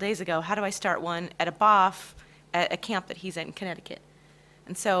me a couple days ago, how do I start one at a BOF at a camp that he's at in Connecticut?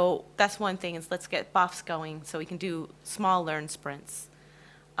 And so that's one thing, is let's get BOFs going so we can do small Learn sprints.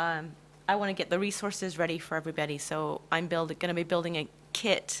 I want to get the resources ready for everybody, so I'm going to be building a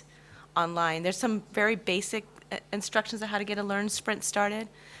kit online. There's some very basic instructions on how to get a Learn sprint started.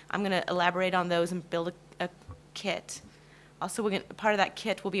 I'm going to elaborate on those and build a kit. Also, part of that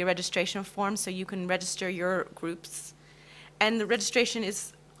kit will be a registration form, so you can register your groups. And the registration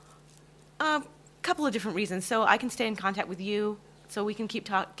is a couple of different reasons. So I can stay in contact with you, so we can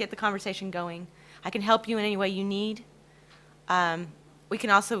get the conversation going. I can help you in any way you need. We can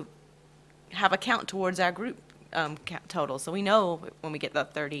also have a count towards our group total, so we know when we get the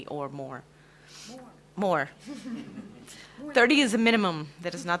 30 or more. More. 30 is a minimum.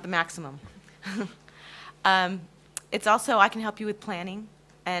 That is not the maximum. It's also, I can help you with planning,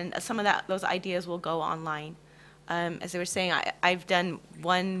 and some of those ideas will go online. As they were saying, I've done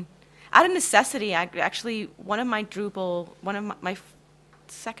one, out of necessity, one of my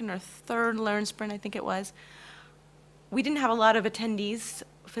second or third Learn sprint, I think it was, we didn't have a lot of attendees,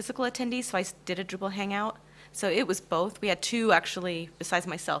 physical attendees, so I did a Drupal Hangout. So it was both. We had two, actually, besides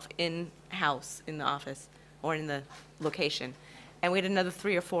myself, in-house, in the office, or in the location. And we had another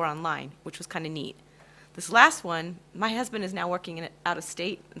 3 or 4 online, which was kind of neat. This last one, my husband is now working out of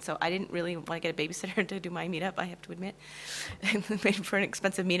state, and so I didn't really want to get a babysitter to do my meetup, I have to admit. Made for an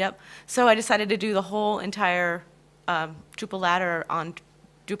expensive meetup. So I decided to do the whole entire Drupal Ladder on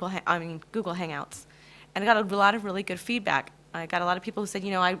Google Hangouts. And I got a lot of really good feedback. I got a lot of people who said,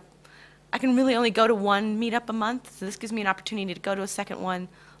 you know, I can really only go to one meetup a month, so this gives me an opportunity to go to a second one,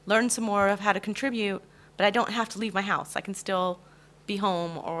 learn some more of how to contribute, but I don't have to leave my house. I can still be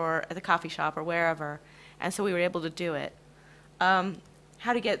home or at the coffee shop or wherever. And so we were able to do it.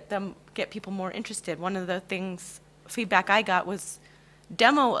 How to get people more interested. One of the feedback I got was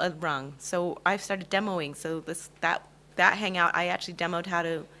demo a rung. So I've started demoing. So that Hangout, I actually demoed how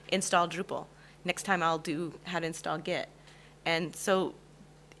to install Drupal. Next time I'll do how to install Git. And so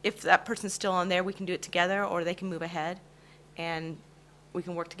if that person's still on there, we can do it together, or they can move ahead, and we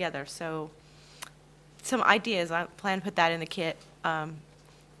can work together. So some ideas, I plan to put that in the kit.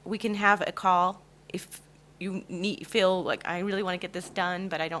 We can have a call if you feel like, I really want to get this done,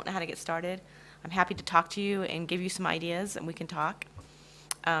 but I don't know how to get started. I'm happy to talk to you and give you some ideas, and we can talk.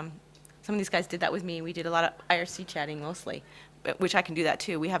 Some of these guys did that with me. We did a lot of IRC chatting mostly, which I can do that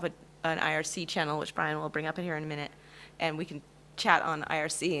too. We have an IRC channel, which Brian will bring up in here in a minute, and we can chat on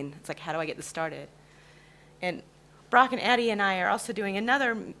IRC, and it's like, how do I get this started? And Brock and Addie and I are also doing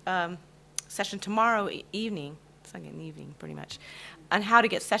another session tomorrow evening, it's like an evening pretty much, on how to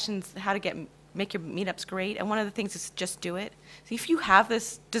get sessions, how to make your meetups great. And one of the things is just do it. So if you have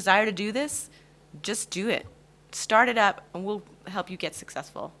this desire to do this, just do it. Start it up, and we'll help you get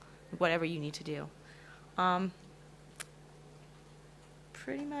successful, whatever you need to do.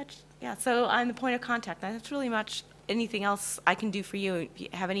 Pretty much, yeah, so I'm the point of contact. That's really much anything else I can do for you. If you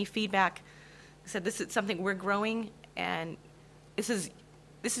have any feedback, I said this is something we're growing, and this is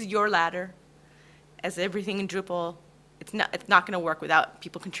your ladder. As everything in Drupal, it's not going to work without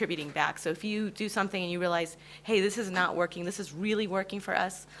people contributing back. So if you do something and you realize, hey, this is not working, this is really working for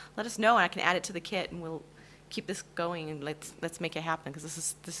us, let us know, and I can add it to the kit, and we'll keep this going, and let's make it happen, because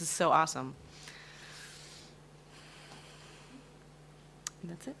this is so awesome. And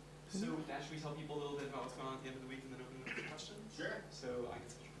that's it. So with that, should we tell people a little bit about what's going on at the end of the week and then open it up for questions? Sure. So I can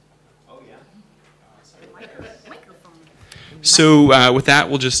switch. Oh, yeah. Microphone. So with that,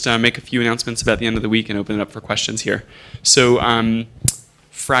 we'll just make a few announcements about the end of the week and open it up for questions here. So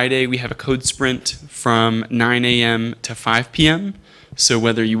Friday, we have a code sprint from 9 a.m. to 5 p.m. So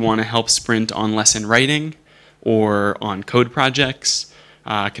whether you want to help sprint on lesson writing or on code projects,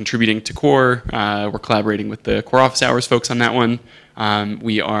 contributing to core, we're collaborating with the core office hours folks on that one.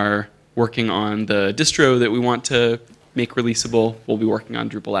 We are working on the distro that we want to make releasable. We'll be working on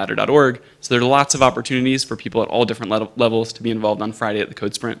DrupalLadder.org. So there are lots of opportunities for people at all different levels to be involved on Friday at the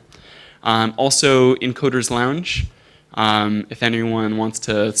Code Sprint. Also in Coders Lounge, if anyone wants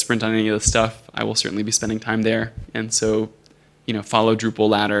to sprint on any of the stuff, I will certainly be spending time there. And so, follow Drupal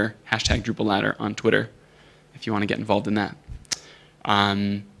Ladder, hashtag Drupal Ladder on Twitter if you want to get involved in that.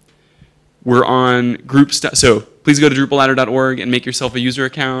 We're on group stuff, so please go to DrupalLadder.org and make yourself a user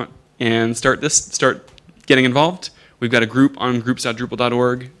account and start getting involved. We've got a group on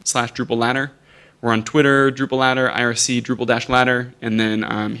groups.drupal.org/Drupal Ladder. We're on Twitter, Drupal Ladder, IRC, Drupal-Ladder, and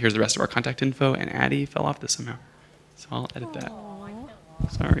then here's the rest of our contact info, and Addie fell off this somehow. So I'll edit that.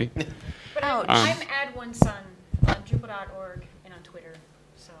 Sorry. But I'm add1son on Drupal.org and on Twitter,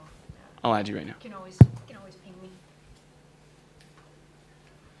 so I'll add you right now. you can always ping me.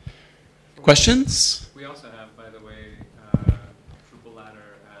 Questions? We also have, by the way, Drupal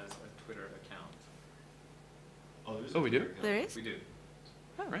Ladder as a Twitter account. Oh, we do? There is? We do.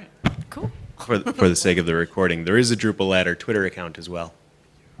 Right. Cool. For the sake of the recording, there is a Drupal Ladder Twitter account as well.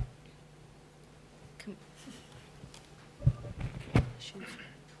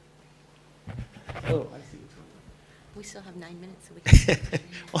 Oh, I see. We still have 9 minutes, so we can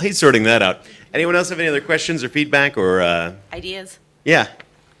Well, he's sorting that out. Anyone else have any other questions or feedback or, ideas. yeah.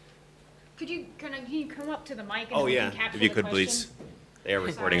 Can you come up to the mic and Oh, we yeah, can capture if you the could, question? please. They are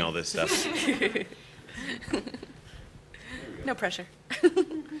recording all this stuff. No pressure.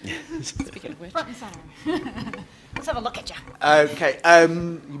 Speaking of which. Front and center. Let's have a look at you. Okay,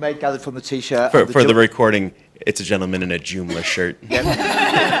 you may gather from the T-shirt. For of the Joom- recording, it's a gentleman in a Joomla shirt.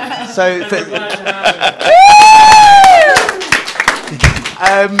 So,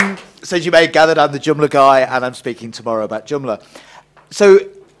 so as you may have gathered, I'm the Joomla guy, and I'm speaking tomorrow about Joomla. So,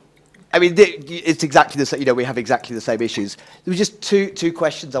 I mean, it's exactly the same. We have exactly the same issues. There were just two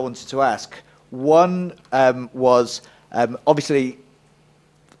questions I wanted to ask. One was obviously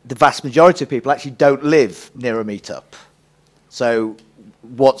the vast majority of people actually don't live near a meetup. So,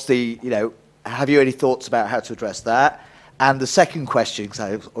 what's the have you any thoughts about how to address that? And the second question, because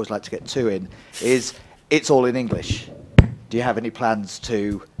I always like to get two in, is it's all in English. Do you have any plans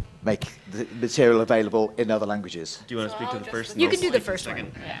to make the material available in other languages? Do you want to speak to the first? You can do the first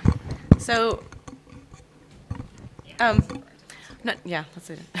one. Yeah. So, that's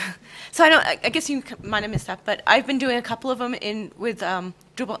it. So I guess you might have missed that, but I've been doing a couple of them with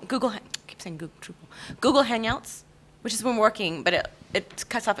Google Hangouts, which has been working, but it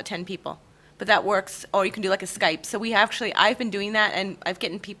cuts off at 10 people. But that works, or you can do like a Skype. So I've been doing that, and I've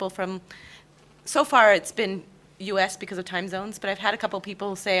gotten people from, so far it's been US because of time zones, but I've had a couple of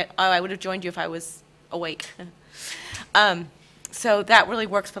people say, oh, I would have joined you if I was awake. So that really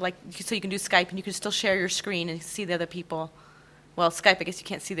works for so you can do Skype and you can still share your screen and see the other people. Well, Skype, I guess you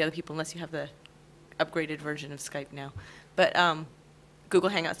can't see the other people unless you have the upgraded version of Skype now. But Google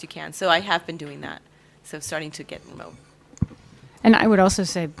Hangouts you can. So I have been doing that. So starting to get remote. And I would also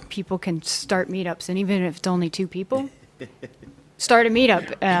say people can start meetups, and even if it's only 2 people, start a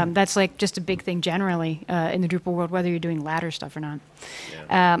meetup. That's like just a big thing generally in the Drupal world, whether you're doing ladder stuff or not.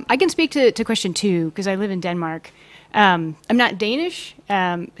 Yeah. I can speak to question 2 because I live in Denmark. I'm not Danish,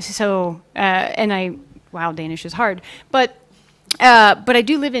 wow, Danish is hard, but I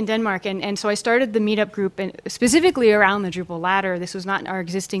do live in Denmark, and so I started the meetup group specifically around the Drupal ladder. This was not our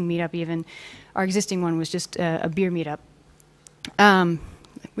existing meetup even. Our existing one was just a beer meetup.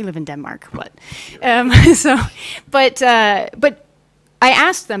 We live in Denmark, but I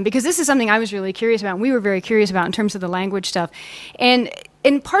asked them because this is something I was really curious about, and we were very curious about in terms of the language stuff, and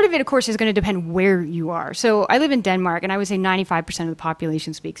part of it, of course, is going to depend where you are. So I live in Denmark, and I would say 95% of the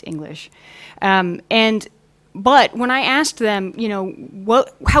population speaks English, but when I asked them,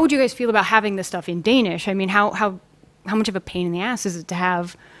 how would you guys feel about having this stuff in Danish? I mean, how much of a pain in the ass is it to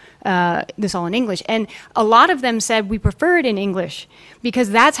have this all in English? And a lot of them said we prefer it in English because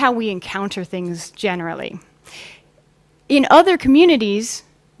that's how we encounter things generally. In other communities,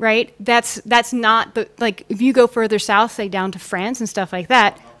 right, that's not if you go further south, say down to France and stuff like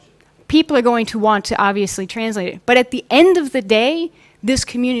that, people are going to want to obviously translate it. But at the end of the day, this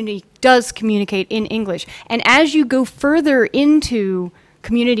community does communicate in English. And as you go further into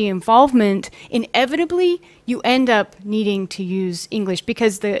community involvement, inevitably you end up needing to use English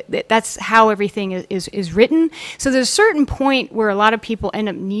because that's how everything is written. So there's a certain point where a lot of people end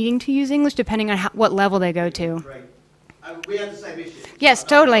up needing to use English depending on what level they go to. Right. We have the same issue. Yes,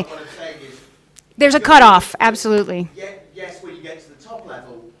 totally. What I'm saying is, There's a cutoff, absolutely. yes, when you get to the top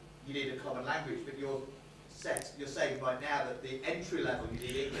level, you need a common language, but you're saying right now that the entry level you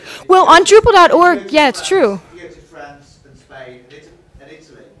need English. Well, on Drupal.org, yeah, it's true. You go to France and Spain and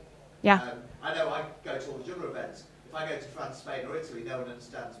Italy. Yeah. I know I go to all the Joomla events. If I go no one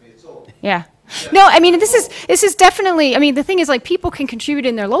understands me at all. Yeah. No, I mean, this is definitely, I mean, the thing is, like, people can contribute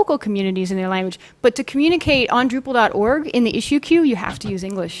in their local communities in their language, but to communicate on Drupal.org in the issue queue, you have to use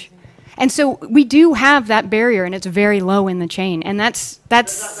English. And so we do have that barrier, and it's very low in the chain, and that's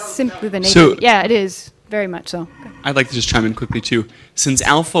simply the nature. So- Yeah, it is, very much so. I'd like to just chime in quickly too. Since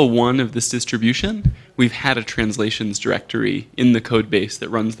Alpha 1 of this distribution, we've had a translations directory in the code base that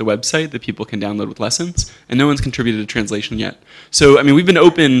runs the website that people can download with lessons, and no one's contributed a translation yet. So, I mean, we've been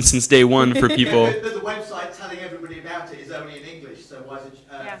open since day one for people. But the website telling everybody about it is only in English, so why is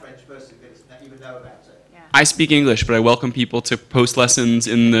a French person going to even know about it? I speak English, but I welcome people to post lessons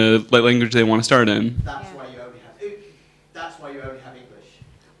in the language they want to start in. That's why you only have. That's why you only have English.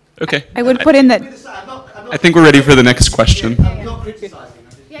 Okay. I would put in that. I think we're ready for the next question. I'm not criticizing.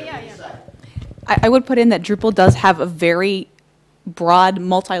 I would put in that Drupal does have a very broad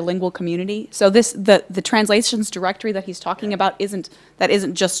multilingual community. So the translations directory that he's talking about isn't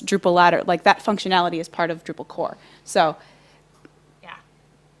just Drupal Ladder. Like, that functionality is part of Drupal core. So Yeah.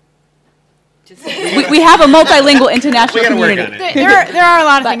 we have a multilingual international We gotta work community. on it. There are a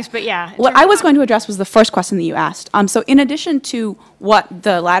lot of things, but yeah. What I was going to address was the first question that you asked. So in addition to what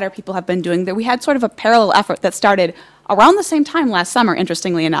the Ladder people have been doing, that we had sort of a parallel effort that started around the same time last summer,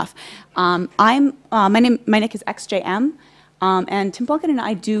 interestingly enough. My nick is XJM, and Tim Plunkett and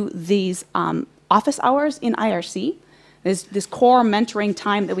I do these office hours in IRC. There's this core mentoring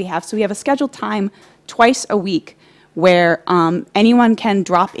time that we have. So we have a scheduled time twice a week where anyone can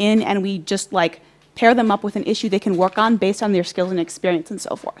drop in, and we just like pair them up with an issue they can work on based on their skills and experience and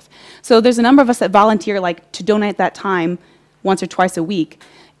so forth. So there's a number of us that volunteer like to donate that time once or twice a week.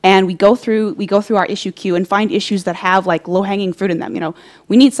 And we go through our issue queue and find issues that have like low-hanging fruit in them. You know,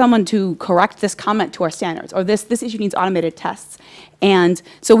 we need someone to correct this comment to our standards, or this issue needs automated tests. And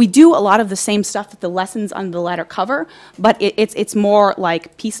so we do a lot of the same stuff that the lessons on the ladder cover, but it's more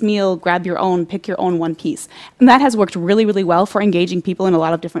like piecemeal, grab your own, pick your own one piece. And that has worked really, really well for engaging people in a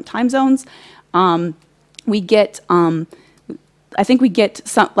lot of different time zones. I think we get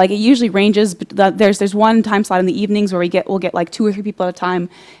some, like, it usually ranges, but there's one time slot in the evenings where we'll get like 2 or 3 people at a time,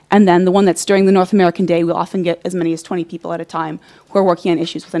 and then the one that's during the North American Day, we'll often get as many as 20 people at a time who are working on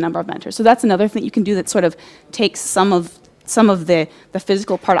issues with a number of mentors. So that's another thing you can do that sort of takes some of the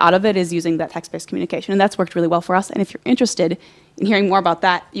physical part out of it, is using that text-based communication, and that's worked really well for us. And if you're interested in hearing more about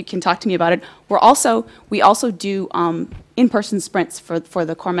that, you can talk to me about it. We also do in-person sprints for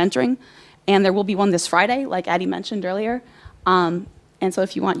the core mentoring, and there will be one this Friday, like Addie mentioned earlier. And so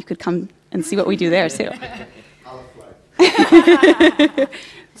if you want, you could come and see what we do there too.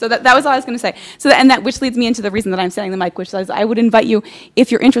 So that was all I was going to say. So which leads me into the reason that I'm setting the mic, which is I would invite you,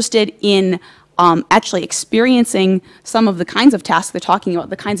 if you're interested in actually experiencing some of the kinds of tasks they're talking about,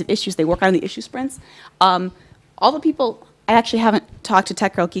 the kinds of issues they work on in the issue sprints. All the people, I actually haven't talked to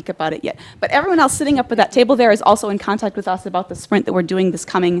Tech Girl Geek about it yet, but everyone else sitting up at that table there is also in contact with us about the sprint that we're doing this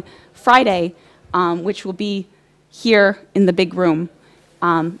coming Friday, which will be here in the big room.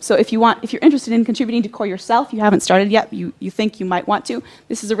 So if you're interested in contributing to core yourself, you haven't started yet, you think you might want to,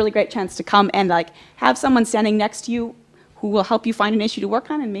 this is a really great chance to come and like have someone standing next to you who will help you find an issue to work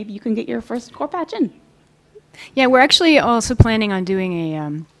on, and maybe you can get your first core patch in. Yeah, we're actually also planning on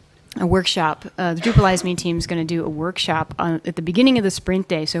doing a workshop. The Drupalize Me team is going to do a workshop at the beginning of the sprint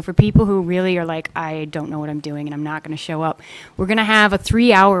day. So for people who really are like, I don't know what I'm doing and I'm not going to show up, we're going to have a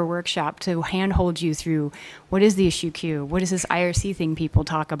 3-hour workshop to handhold you through what is the issue queue, what is this IRC thing people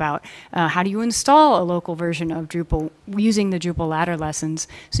talk about, how do you install a local version of Drupal using the Drupal Ladder lessons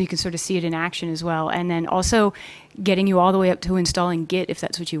so you can sort of see it in action as well, and then also getting you all the way up to installing Git if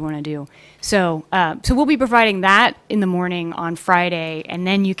that's what you want to do. So we'll be providing that in the morning on Friday, and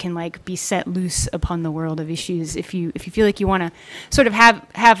then you can like be set loose upon the world of issues if you feel like you want to sort of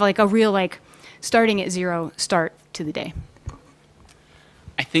have like a real like starting at zero start to the day.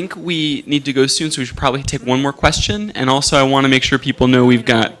 I think we need to go soon, so we should probably take one more question. And also, I want to make sure people know we've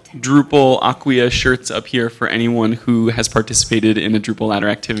got Drupal Acquia shirts up here for anyone who has participated in a Drupal Ladder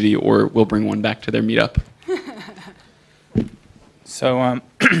activity or will bring one back to their meetup. So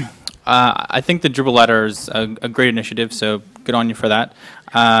I think the Drupal Ladder is a great initiative, so good on you for that.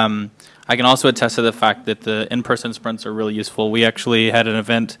 I can also attest to the fact that the in-person sprints are really useful. We actually had an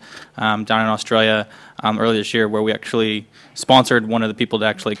event down in Australia earlier this year where we actually sponsored one of the people to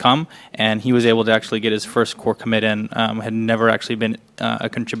actually come, and he was able to actually get his first core commit in. Had never actually been a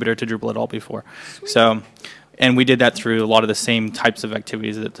contributor to Drupal at all before. So, and we did that through a lot of the same types of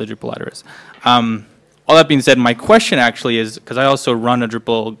activities that the Drupal Ladder is. All that being said, my question actually is, because I also run a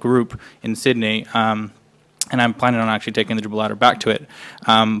Drupal group in Sydney, and I'm planning on actually taking the Drupal Ladder back to it.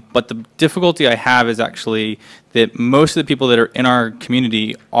 But the difficulty I have is actually that most of the people that are in our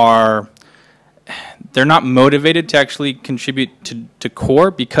community they're not motivated to actually contribute to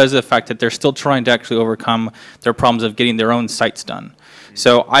core because of the fact that they're still trying to actually overcome their problems of getting their own sites done.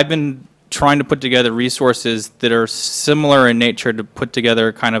 So I've been trying to put together resources that are similar in nature to put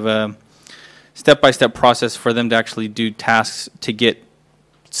together kind of a step-by-step process for them to actually do tasks to get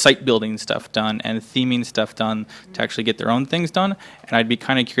site building stuff done and theming stuff done to actually get their own things done. And I'd be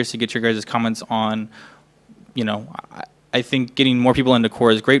kind of curious to get your guys' comments on, I think getting more people into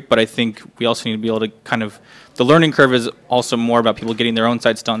core is great, but I think we also need to be able to kind of, the learning curve is also more about people getting their own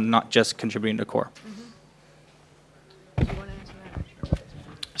sites done, not just contributing to core.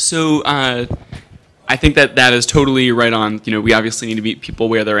 So I think that is totally right on. We obviously need to meet people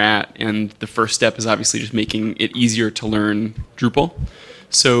where they're at, and the first step is obviously just making it easier to learn Drupal.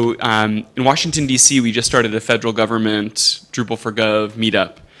 So in Washington, D.C., we just started a federal government Drupal for Gov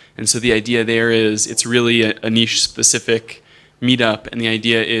meetup. And so the idea there is it's really a niche-specific meetup, and the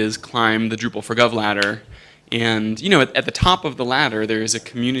idea is climb the Drupal for Gov ladder. And at the top of the ladder, there is a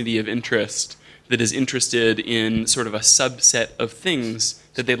community of interest that is interested in sort of a subset of things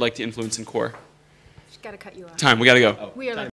that they'd like to influence in core. Just got to cut you off. Time, we got to go. We are like